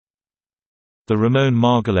The Ramon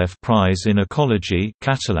Margalef Prize in Ecology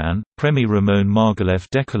Catalan, Premi Ramon Margalef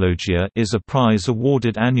d'Ecologia is a prize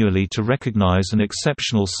awarded annually to recognize an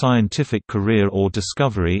exceptional scientific career or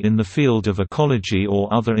discovery in the field of ecology or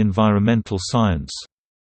other environmental science.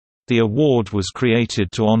 The award was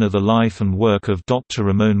created to honor the life and work of Dr.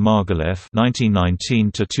 Ramon Margalef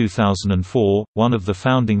 (1919–2004), one of the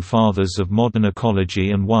founding fathers of modern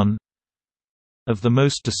ecology and one of the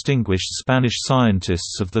most distinguished Spanish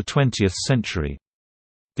scientists of the 20th century.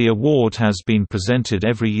 The award has been presented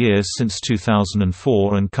every year since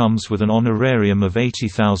 2004 and comes with an honorarium of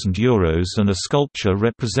 €80,000 and a sculpture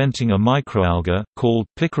representing a microalga, called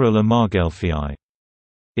Picarola margalefii.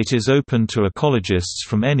 It is open to ecologists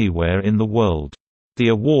from anywhere in the world. The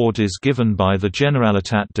award is given by the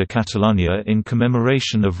Generalitat de Catalunya in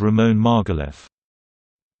commemoration of Ramon Margalef.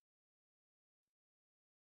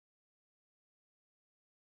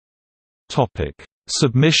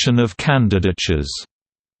 Submission of candidatures.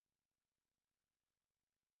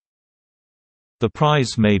 The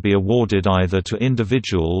prize may be awarded either to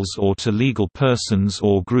individuals or to legal persons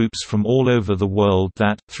or groups from all over the world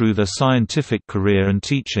that, through their scientific career and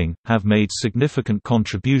teaching, have made significant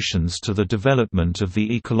contributions to the development of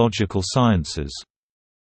the ecological sciences.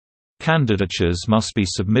 Candidatures must be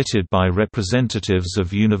submitted by representatives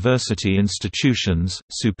of university institutions,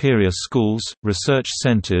 superior schools, research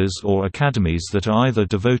centers or academies that are either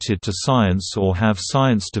devoted to science or have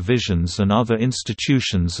science divisions, and other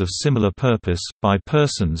institutions of similar purpose, by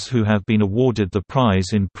persons who have been awarded the prize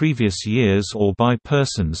in previous years or by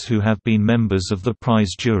persons who have been members of the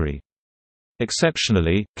prize jury.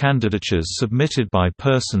 Exceptionally, candidatures submitted by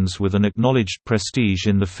persons with an acknowledged prestige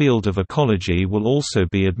in the field of ecology will also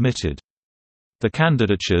be admitted. The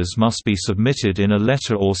candidatures must be submitted in a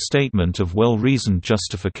letter or statement of well-reasoned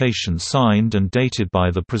justification signed and dated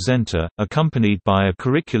by the presenter, accompanied by a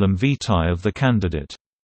curriculum vitae of the candidate.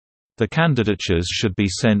 The candidatures should be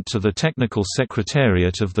sent to the Technical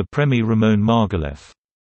Secretariat of the Premi Ramon Margalef.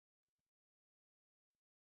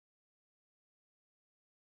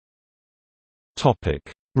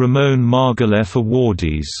 Ramon Margalef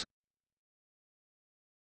Awardees.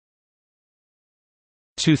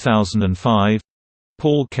 2005 –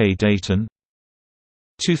 Paul K. Dayton.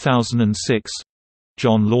 2006 –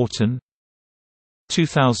 John Lawton.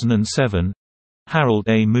 2007 – Harold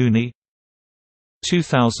A. Mooney.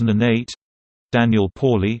 2008 – Daniel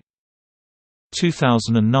Pauly.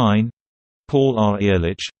 2009 – Paul R.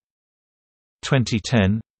 Ehrlich.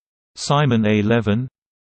 2010 – Simon A. Levin.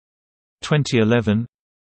 2011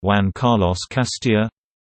 – Juan Carlos Castilla.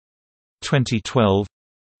 2012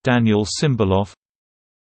 – Daniel Simberloff.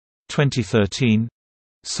 2013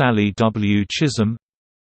 – Sally W. Chisholm.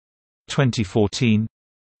 2014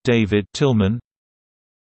 – David Tillman.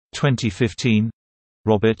 2015 –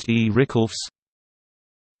 Robert E. Rickolfs.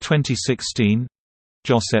 2016 –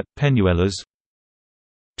 Josep Peñuelas.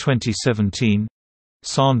 2017 –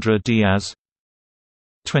 Sandra Diaz.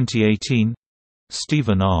 2018 –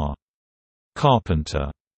 Stephen R.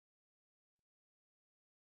 Carpenter.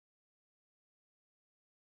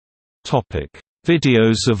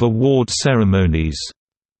 Videos of award ceremonies.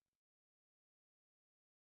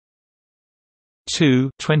 2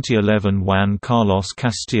 2011 Juan Carlos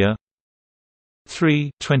Castilla.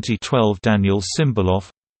 3 2012 Daniel Simberloff.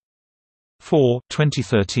 4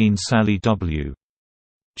 2013 Sally W.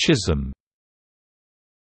 Chisholm.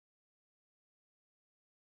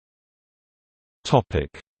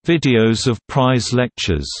 Videos of prize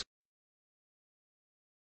lectures.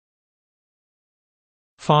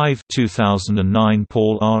 5 2009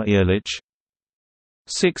 Paul R. Ehrlich.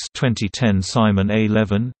 6 2010 Simon A.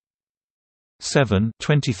 Levin. 7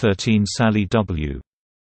 2013 Sally W.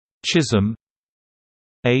 Chisholm.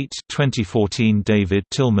 8 2014 David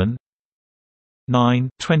Tillman. 9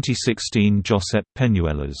 2016 Josep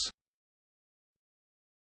Peñuelas.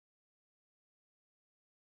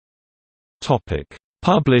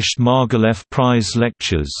 Published Margalef Prize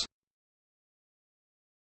lectures.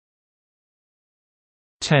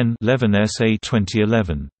 10 Levin S.A.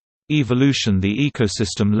 2011. Evolution: The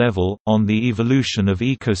Ecosystem Level, on the Evolution of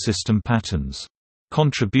Ecosystem Patterns.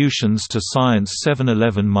 Contributions to Science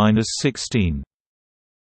 711-16.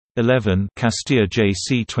 11 Castilla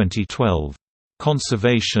J.C. 2012.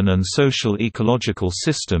 Conservation and Social Ecological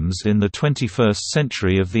Systems in the 21st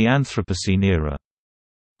Century of the Anthropocene Era.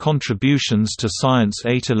 Contributions to Science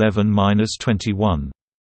 811-21.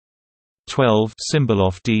 12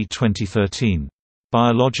 Simberloff D. 2013.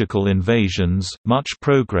 Biological Invasions, Much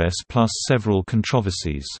Progress plus Several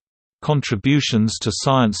Controversies. Contributions to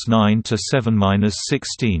Science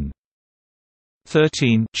 9-7-16.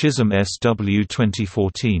 13 Chisholm S. W.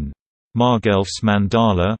 2014. Margalef's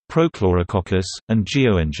mandala, Prochlorococcus, and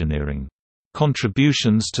geoengineering.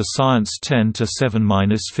 Contributions to Science 10 to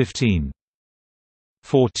 7-15.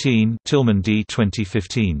 14 Tillman D.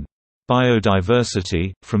 2015.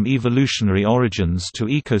 Biodiversity, From Evolutionary Origins to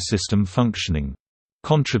Ecosystem Functioning.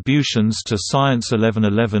 Contributions to Science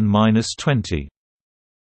 1111-20.